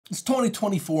It's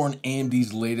 2024 and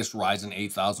AMD's latest Ryzen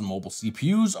 8000 mobile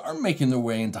CPUs are making their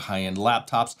way into high-end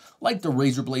laptops like the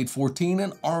Razer Blade 14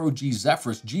 and ROG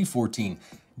Zephyrus G14.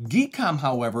 Geekom,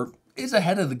 however, is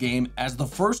ahead of the game as the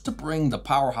first to bring the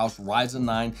powerhouse Ryzen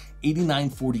 9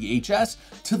 8940HS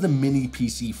to the Mini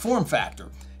PC form factor.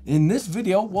 In this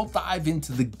video, we'll dive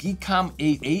into the Geekom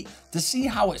A8 to see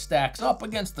how it stacks up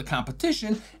against the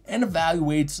competition and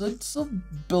evaluates its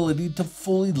ability to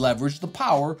fully leverage the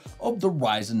power of the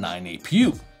Ryzen 9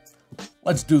 APU.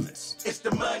 Let's do this. It's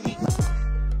the money.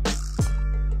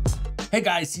 Hey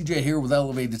guys, CJ here with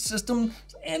Elevated Systems,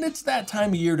 and it's that time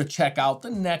of year to check out the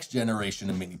next generation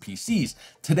of mini PCs.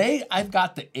 Today, I've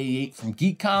got the A8 from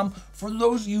Geekom. For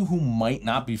those of you who might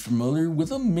not be familiar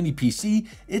with a mini PC,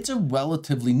 it's a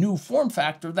relatively new form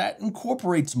factor that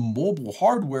incorporates mobile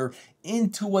hardware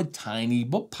into a tiny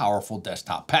but powerful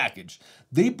desktop package.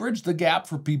 They bridge the gap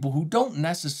for people who don't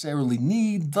necessarily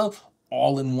need the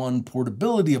all-in-one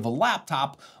portability of a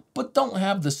laptop, but don't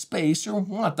have the space or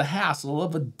want the hassle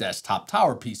of a desktop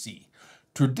tower PC.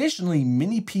 Traditionally,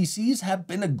 mini PCs have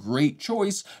been a great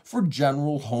choice for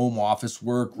general home office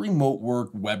work, remote work,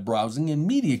 web browsing, and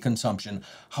media consumption.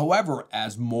 However,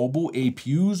 as mobile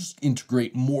APUs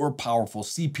integrate more powerful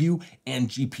CPU and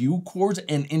GPU cores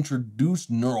and introduce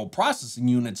neural processing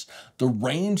units, the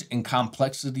range and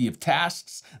complexity of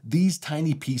tasks these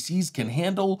tiny PCs can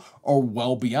handle are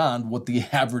well beyond what the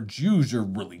average user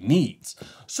really needs.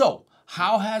 So,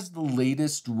 how has the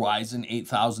latest Ryzen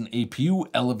 8000 APU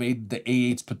elevated the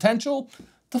A8's potential?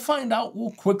 To find out,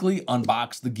 we'll quickly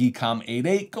unbox the Geekom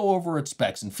A8, go over its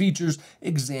specs and features,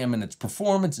 examine its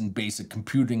performance in basic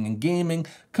computing and gaming,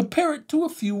 compare it to a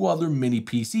few other mini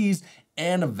PCs,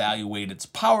 and evaluate its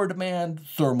power demand,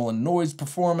 thermal and noise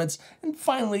performance, and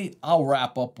finally, I'll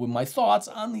wrap up with my thoughts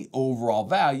on the overall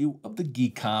value of the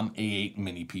Geekom A8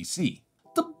 mini PC.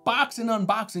 The box and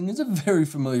unboxing is a very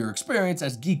familiar experience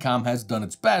as Geekom has done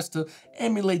its best to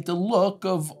emulate the look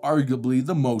of arguably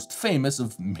the most famous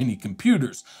of mini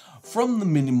computers. From the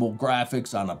minimal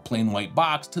graphics on a plain white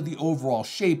box to the overall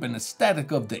shape and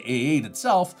aesthetic of the A8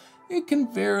 itself, it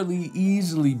can fairly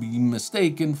easily be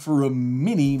mistaken for a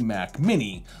mini Mac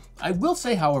Mini. I will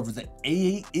say, however, the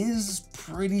A8 is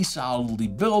pretty solidly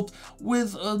built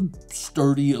with a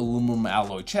sturdy aluminum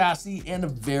alloy chassis and a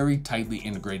very tightly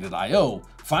integrated I/O.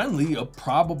 Finally, a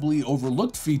probably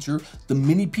overlooked feature, the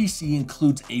mini PC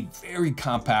includes a very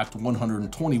compact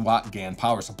 120 watt GaN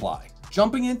power supply.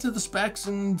 Jumping into the specs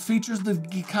and features, the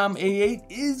Geekom A8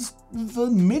 is the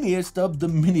miniest of the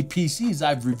mini PCs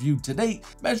I've reviewed to date,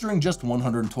 measuring just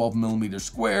 112mm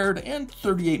squared and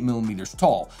 38mm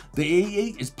tall. The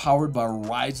A8 is powered by a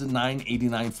Ryzen 9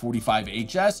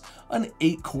 8945HS, an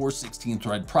 8-core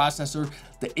 16-thread processor.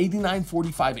 The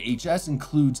 8945HS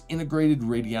includes integrated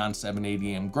Radeon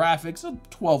 780M graphics, a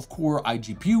 12-core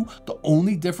iGPU. The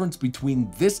only difference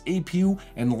between this APU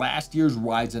and last year's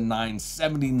Ryzen 9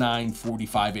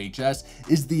 7945HS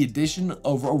is the addition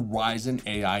of a Ryzen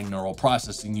AI neural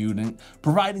processing unit,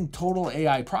 providing total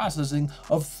AI processing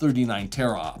of 39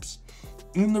 teraops.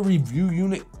 In the review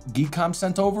unit Geekom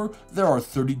sent over, there are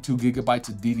 32GB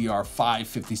of DDR5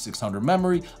 5600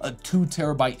 memory, a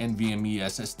 2TB NVMe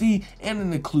SSD, and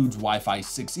it includes Wi-Fi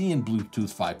 6E and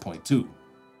Bluetooth 5.2.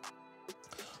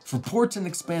 For ports and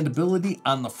expandability,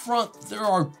 on the front, there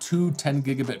are two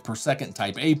 10GB/s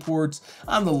Type A ports.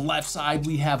 On the left side,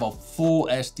 we have a full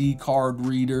SD card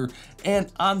reader.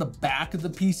 And on the back of the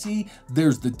PC,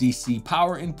 there's the DC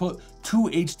power input, two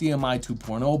HDMI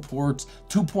 2.0 ports,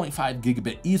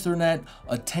 2.5GB Ethernet,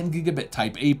 a 10GB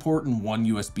Type A port, and one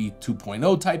USB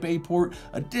 2.0 Type A port.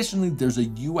 Additionally, there's a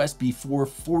USB 4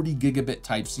 40GB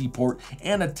Type C port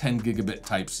and a 10GB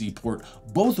Type C port,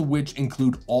 both of which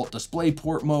include Alt Display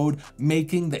port mode,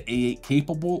 making the A8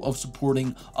 capable of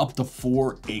supporting up to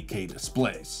 4 8K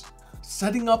displays.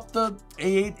 Setting up the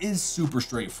A8 is super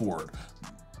straightforward.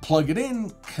 Plug it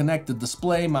in, connect the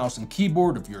display, mouse, and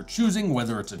keyboard if you're choosing,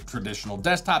 whether it's a traditional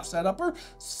desktop setup or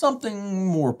something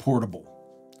more portable.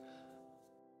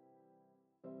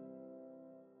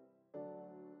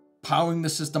 Powering the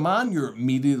system on, you're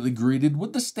immediately greeted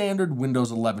with the standard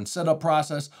Windows 11 setup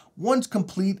process. Once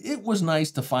complete, it was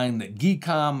nice to find that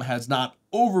Geekom has not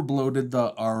overbloated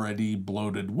the already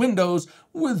bloated Windows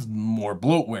with more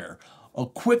bloatware. A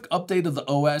quick update of the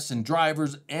OS and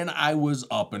drivers, and I was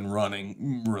up and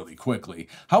running really quickly.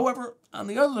 However, on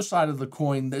the other side of the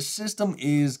coin, the system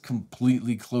is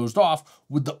completely closed off,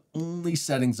 with the only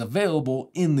settings available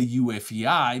in the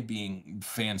UEFI being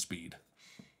fan speed.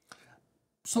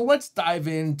 So let's dive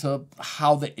into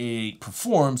how the A8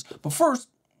 performs, but first,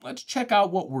 let's check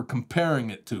out what we're comparing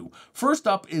it to. First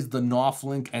up is the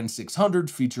Affilate N600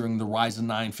 featuring the Ryzen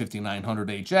 9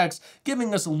 5900HX,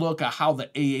 giving us a look at how the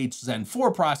A8 Zen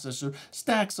 4 processor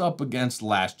stacks up against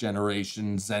last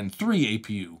generation Zen 3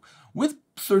 APU. With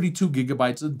 32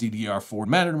 gigabytes of DDR4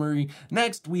 memory.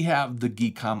 Next, we have the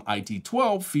Geekom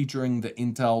IT12 featuring the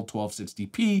Intel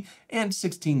 1260p and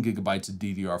 16 gigabytes of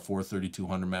DDR4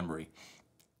 3200 memory.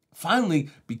 Finally,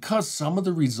 because some of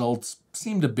the results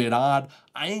seemed a bit odd,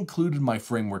 I included my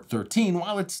Framework 13.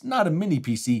 While it's not a mini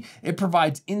PC, it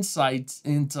provides insights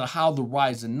into how the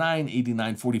Ryzen 9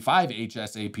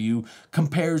 8945HS APU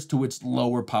compares to its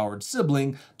lower powered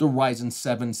sibling, the Ryzen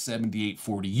 7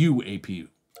 7840U APU.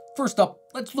 First up,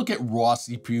 let's look at raw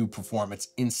CPU performance.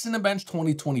 In Cinebench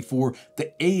 2024,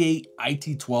 the A8,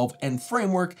 IT12, and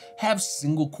Framework have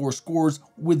single-core scores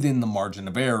within the margin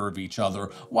of error of each other,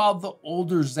 while the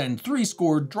older Zen 3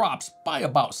 score drops by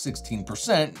about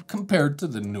 16% compared to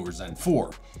the newer Zen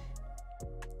 4.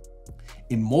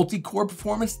 In multi-core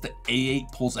performance, the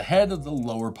A8 pulls ahead of the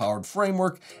lower-powered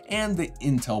Framework and the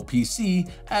Intel PC,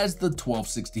 as the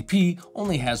 1260p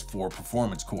only has 4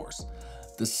 performance cores.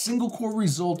 The single-core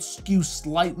results skew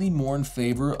slightly more in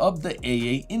favor of the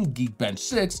A8 in Geekbench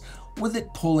 6, with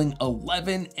it pulling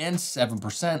 11 and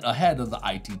 7% ahead of the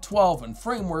IT12 and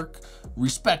Framework,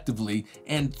 respectively,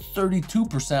 and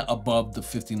 32% above the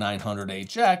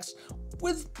 5900HX,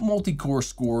 with multi-core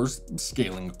scores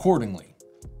scaling accordingly.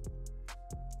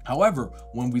 However,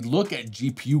 when we look at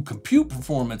GPU compute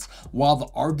performance, while the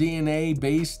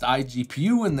RDNA-based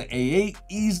iGPU in the A8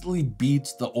 easily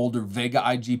beats the older Vega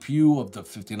iGPU of the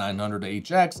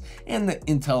 5900HX and the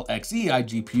Intel Xe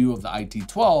iGPU of the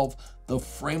IT12, the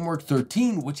Framework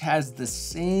 13, which has the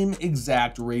same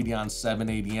exact Radeon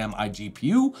 780M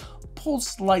iGPU, pulls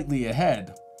slightly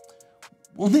ahead.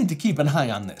 We'll need to keep an eye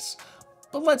on this.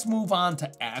 But let's move on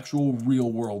to actual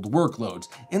real-world workloads.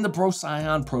 In the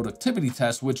ProCyan productivity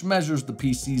test, which measures the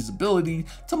PC's ability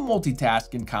to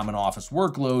multitask in common office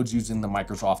workloads using the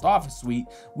Microsoft Office suite,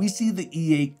 we see the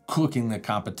E8 cooking the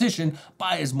competition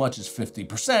by as much as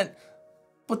 50%.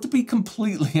 But to be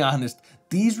completely honest,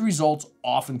 these results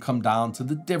often come down to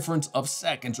the difference of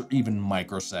seconds or even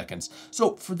microseconds.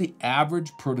 So for the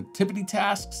average productivity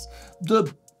tasks,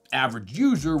 the average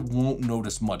user won't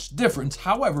notice much difference.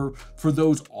 However, for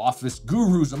those office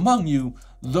gurus among you,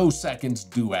 those seconds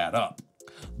do add up.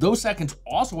 Those seconds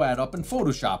also add up in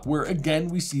Photoshop, where again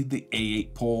we see the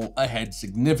A8 pull ahead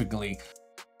significantly.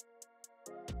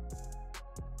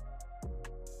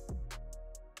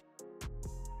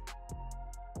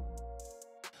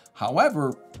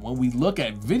 However, when we look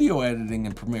at video editing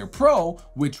in Premiere Pro,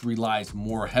 which relies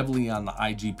more heavily on the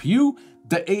iGPU,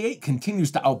 the A8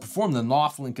 continues to outperform the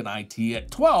Affilate and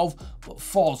IT12, but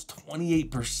falls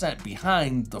 28%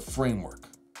 behind the Framework.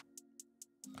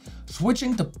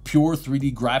 Switching to pure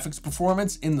 3D graphics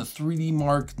performance in the 3D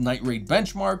Mark Night Raid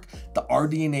benchmark, the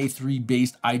RDNA 3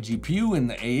 based iGPU in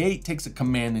the A8 takes a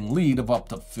commanding lead of up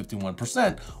to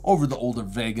 51% over the older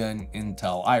Vega and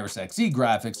Intel Iris Xe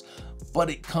graphics, but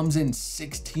it comes in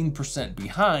 16%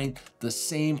 behind the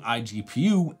same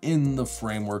iGPU in the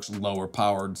Framework's lower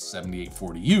powered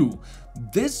 7840U.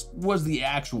 This was the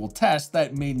actual test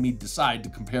that made me decide to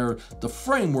compare the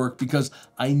Framework, because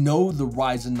I know the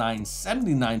Ryzen 9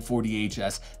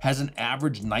 7940HS has an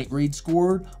average Night Raid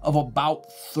score of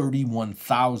about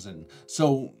 31,000.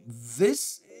 So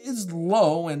this is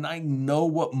low, and I know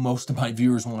what most of my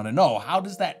viewers want to know. How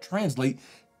does that translate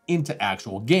into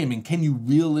actual gaming? Can you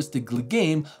realistically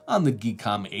game on the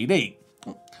Geekom A8?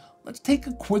 Let's take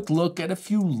a quick look at a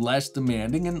few less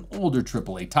demanding and older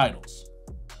AAA titles.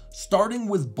 Starting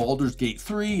with Baldur's Gate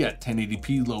 3 at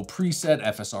 1080p low preset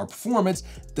FSR performance,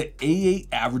 the A8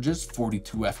 averages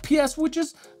 42 FPS, which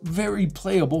is very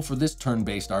playable for this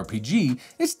turn-based RPG.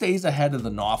 It stays ahead of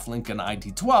the Affilate and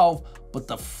IT12, but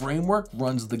the Framework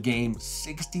runs the game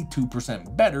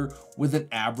 62% better with an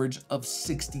average of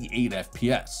 68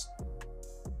 FPS.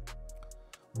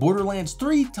 Borderlands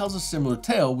 3 tells a similar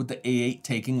tale, with the A8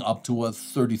 taking up to a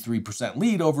 33%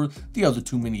 lead over the other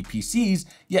two mini PCs,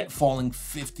 yet falling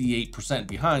 58%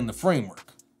 behind the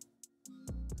Framework.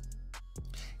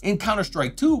 In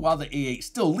Counter-Strike 2, while the A8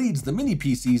 still leads the mini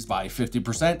PCs by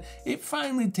 50%, it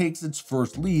finally takes its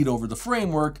first lead over the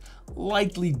Framework,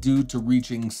 likely due to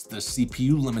reaching the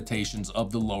CPU limitations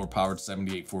of the lower powered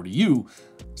 7840U.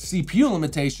 CPU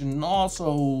limitation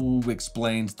also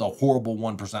explains the horrible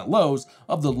 1% lows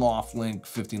of the Affilate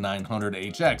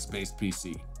 5900HX based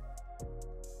PC.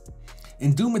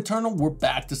 In Doom Eternal, we're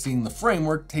back to seeing the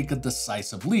Framework take a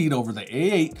decisive lead over the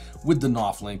A8, with the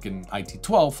Affilate and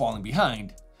IT12 falling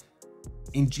behind.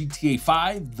 In GTA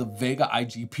 5, the Vega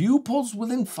iGPU pulls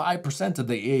within 5% of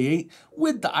the A8,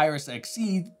 with the Iris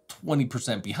Xe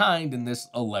 20% behind in this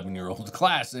 11-year-old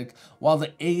classic, while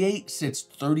the A8 sits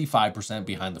 35%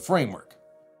 behind the framework.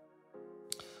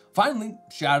 Finally,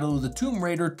 Shadow of the Tomb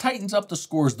Raider tightens up the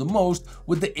scores the most,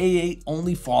 with the A8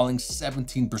 only falling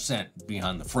 17%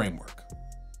 behind the framework.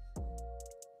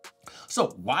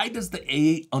 So why does the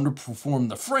A8 underperform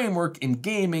the framework in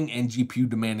gaming and GPU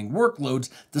demanding workloads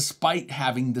despite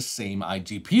having the same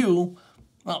iGPU?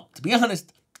 Well, to be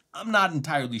honest, I'm not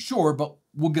entirely sure, but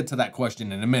we'll get to that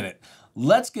question in a minute.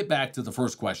 Let's get back to the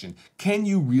first question. Can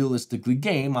you realistically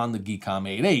game on the Geekom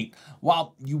A8?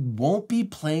 While you won't be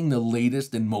playing the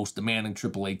latest and most demanding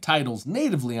AAA titles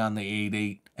natively on the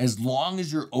A8, as long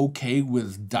as you're okay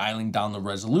with dialing down the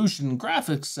resolution and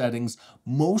graphics settings,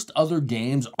 most other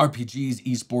games, RPGs,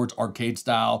 esports, arcade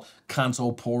style,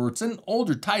 console ports, and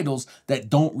older titles that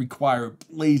don't require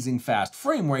blazing fast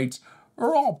frame rates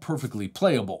are all perfectly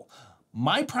playable.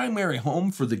 My primary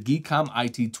home for the Geekom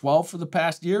IT12 for the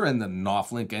past year and the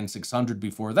Noflink N600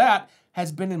 before that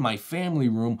has been in my family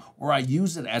room, where I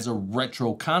use it as a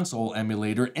retro console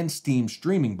emulator and Steam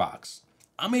streaming box.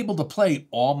 I'm able to play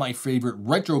all my favorite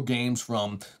retro games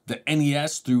from the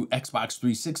NES through Xbox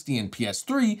 360 and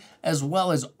PS3, as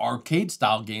well as arcade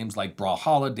style games like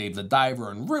Brawlhalla, Dave the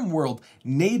Diver, and RimWorld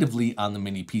natively on the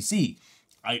Mini PC.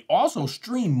 I also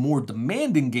stream more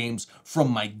demanding games from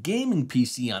my gaming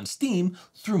PC on Steam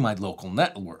through my local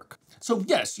network. So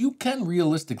yes, you can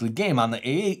realistically game on the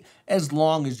A8 as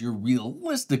long as you're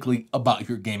realistically about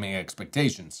your gaming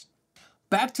expectations.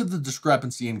 Back to the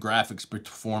discrepancy in graphics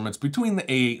performance between the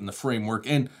A8 and the framework,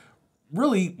 and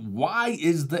really, why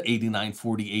is the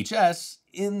 8940HS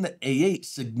in the A8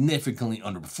 significantly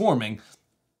underperforming?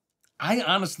 I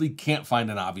honestly can't find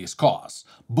an obvious cause.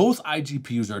 Both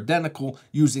iGPUs are identical,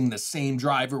 using the same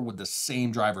driver with the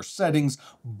same driver settings.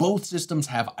 Both systems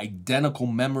have identical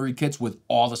memory kits with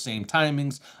all the same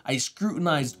timings. I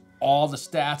scrutinized all the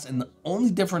stats, and the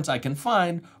only difference I can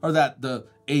find are that the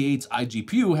A8's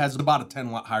iGPU has about a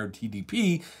 10 watt higher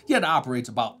TDP, yet operates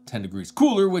about 10 degrees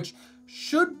cooler, which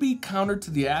should be counter to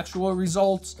the actual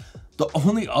results. The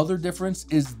only other difference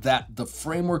is that the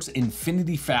framework's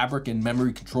Infinity Fabric and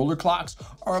memory controller clocks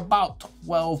are about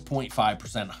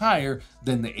 12.5% higher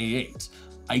than the A8's.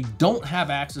 I don't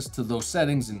have access to those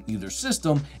settings in either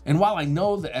system, and while I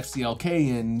know the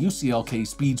FCLK and UCLK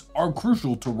speeds are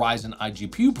crucial to Ryzen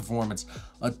iGPU performance,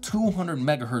 a 200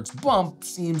 MHz bump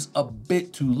seems a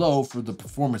bit too low for the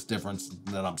performance difference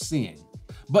that I'm seeing.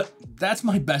 But that's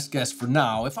my best guess for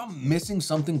now. If I'm missing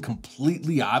something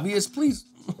completely obvious, please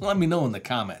let me know in the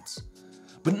comments.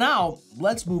 But now,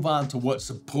 let's move on to what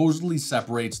supposedly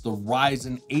separates the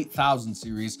Ryzen 8000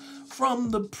 series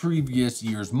from the previous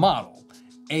year's model: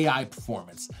 AI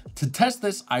performance. To test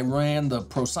this, I ran the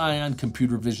Procyon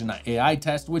Computer Vision AI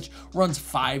test, which runs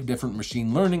 5 different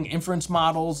machine learning inference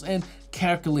models and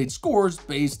calculates scores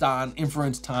based on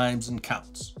inference times and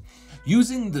counts.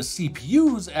 Using the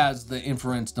CPUs as the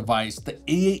inference device, the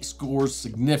A8 scores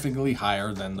significantly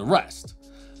higher than the rest.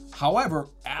 However,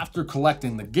 after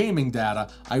collecting the gaming data,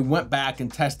 I went back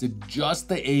and tested just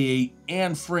the A8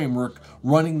 and framework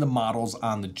running the models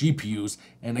on the GPUs,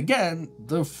 and again,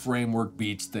 the framework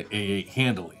beats the A8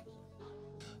 handily.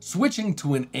 Switching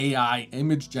to an AI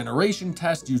image generation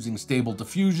test using Stable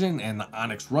Diffusion and the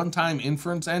Onyx Runtime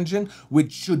Inference Engine,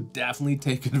 which should definitely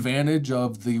take advantage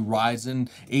of the Ryzen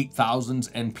 8000's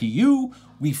NPU,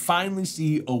 we finally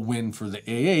see a win for the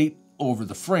A8 over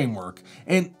the framework.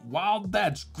 And while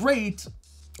that's great,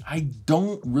 I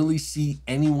don't really see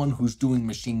anyone who's doing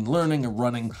machine learning and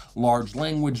running large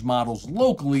language models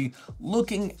locally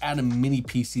looking at a mini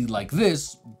PC like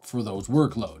this for those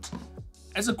workloads.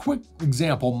 As a quick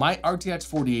example, my RTX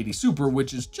 4080 Super,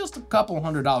 which is just a couple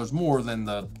 $100 more than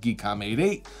the Geekom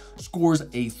A8, scores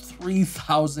a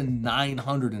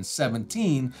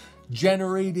 3,917,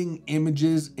 generating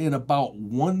images in about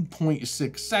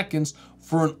 1.6 seconds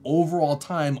for an overall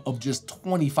time of just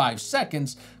 25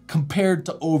 seconds compared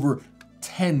to over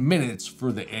 10 minutes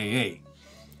for the A8.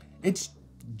 It's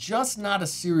just not a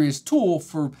serious tool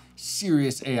for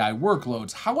serious AI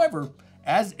workloads. However,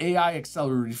 as AI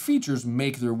accelerated features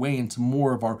make their way into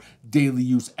more of our daily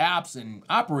use apps and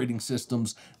operating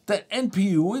systems, the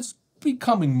NPU is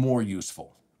becoming more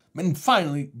useful. And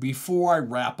finally, before I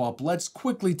wrap up, let's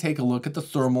quickly take a look at the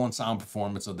thermal and sound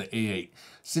performance of the A8.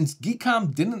 Since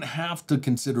Geekom didn't have to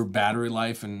consider battery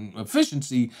life and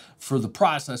efficiency for the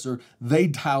processor, they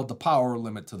dialed the power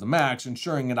limit to the max,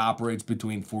 ensuring it operates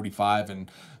between 45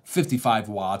 and 55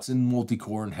 watts in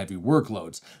multi-core and heavy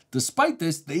workloads. Despite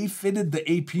this, they fitted the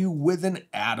APU with an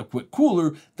adequate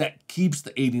cooler that keeps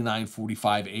the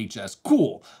 8945HS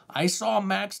cool. I saw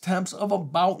max temps of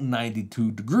about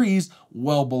 92 degrees,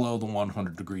 well below the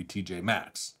 100-degree TJ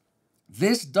Max.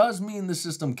 This does mean the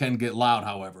system can get loud,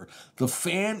 however. The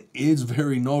fan is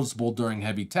very noticeable during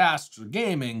heavy tasks or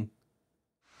gaming.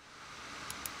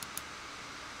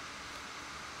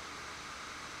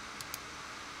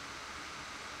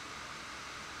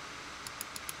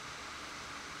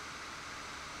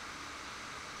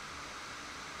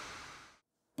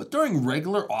 But during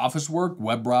regular office work,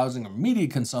 web browsing, or media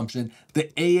consumption, the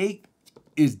A8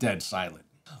 is dead silent.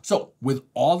 So with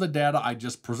all the data I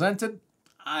just presented,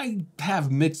 I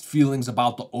have mixed feelings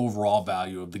about the overall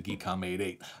value of the Geekom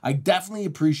A8. I definitely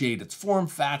appreciate its form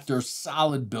factor,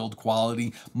 solid build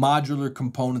quality, modular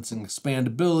components and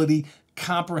expandability,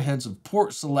 comprehensive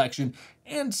port selection,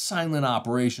 and silent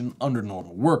operation under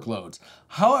normal workloads.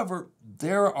 However,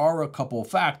 there are a couple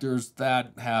factors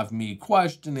that have me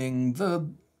questioning the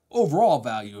overall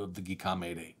value of the Geekom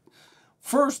A8.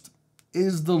 First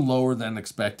is the lower than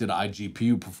expected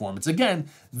iGPU performance. Again,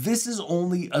 this is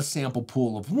only a sample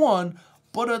pool of one,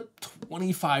 but a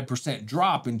 25%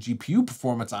 drop in GPU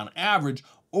performance on average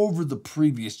over the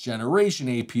previous generation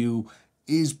APU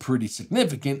is pretty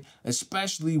significant,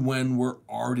 especially when we're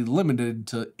already limited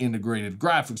to integrated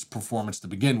graphics performance to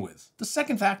begin with. The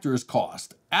second factor is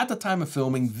cost. At the time of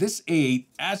filming, this A8,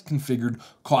 as configured,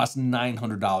 cost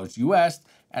 $900 US.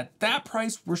 At that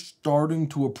price, we're starting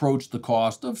to approach the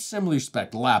cost of similar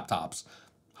spec laptops.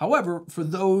 However, for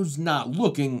those not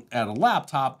looking at a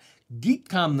laptop,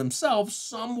 Geekom themselves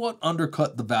somewhat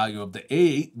undercut the value of the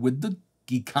A8 with the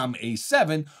Geekom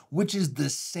A7, which is the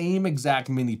same exact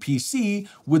mini PC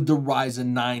with the Ryzen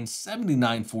 9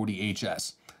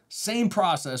 7940HS. Same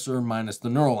processor minus the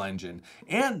neural engine.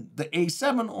 And the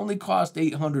A7 only cost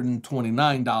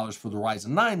 $829 for the Ryzen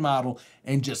 9 model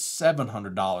and just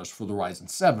 $700 for the Ryzen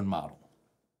 7 model.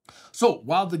 So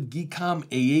while the Geekom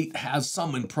A8 has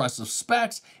some impressive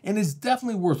specs and is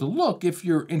definitely worth a look if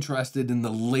you're interested in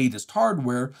the latest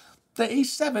hardware, the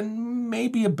A7 may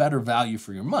be a better value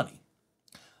for your money.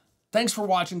 Thanks for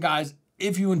watching, guys.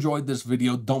 If you enjoyed this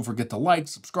video, don't forget to like,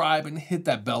 subscribe, and hit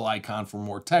that bell icon for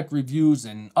more tech reviews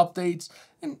and updates,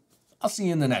 and I'll see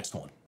you in the next one.